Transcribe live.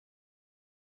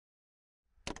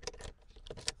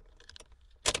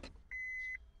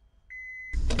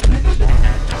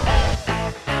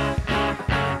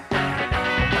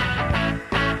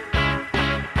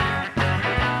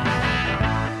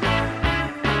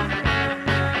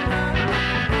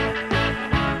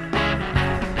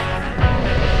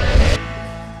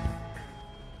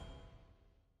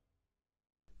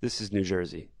This is New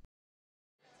Jersey.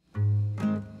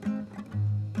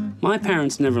 My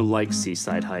parents never liked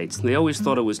Seaside Heights. They always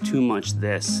thought it was too much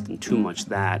this and too much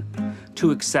that. Too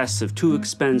excessive, too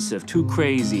expensive, too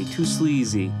crazy, too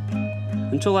sleazy.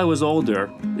 Until I was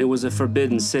older, it was a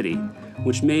forbidden city,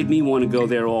 which made me want to go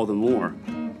there all the more.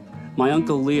 My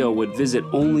Uncle Leo would visit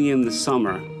only in the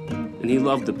summer, and he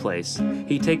loved the place.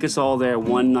 He'd take us all there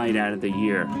one night out of the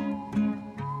year.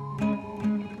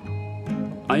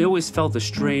 I always felt a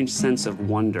strange sense of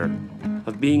wonder,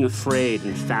 of being afraid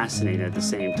and fascinated at the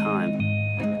same time.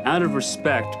 Out of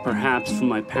respect, perhaps, for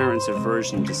my parents'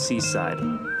 aversion to Seaside,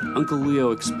 Uncle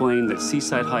Leo explained that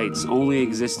Seaside Heights only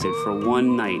existed for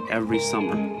one night every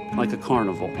summer, like a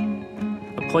carnival.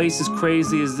 A place as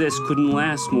crazy as this couldn't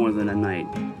last more than a night.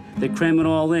 They cram it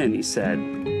all in, he said.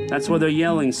 That's why they're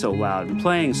yelling so loud and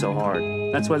playing so hard.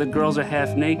 That's why the girls are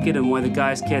half naked and why the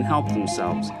guys can't help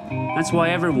themselves. That's why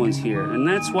everyone's here, and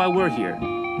that's why we're here.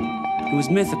 It was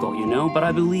mythical, you know, but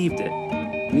I believed it.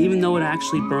 And even though it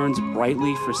actually burns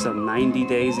brightly for some 90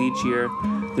 days each year,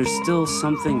 there's still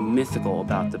something mythical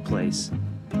about the place.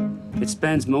 It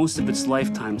spends most of its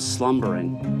lifetime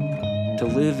slumbering, to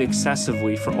live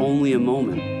excessively for only a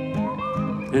moment.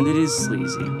 And it is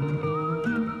sleazy,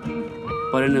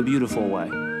 but in a beautiful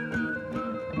way.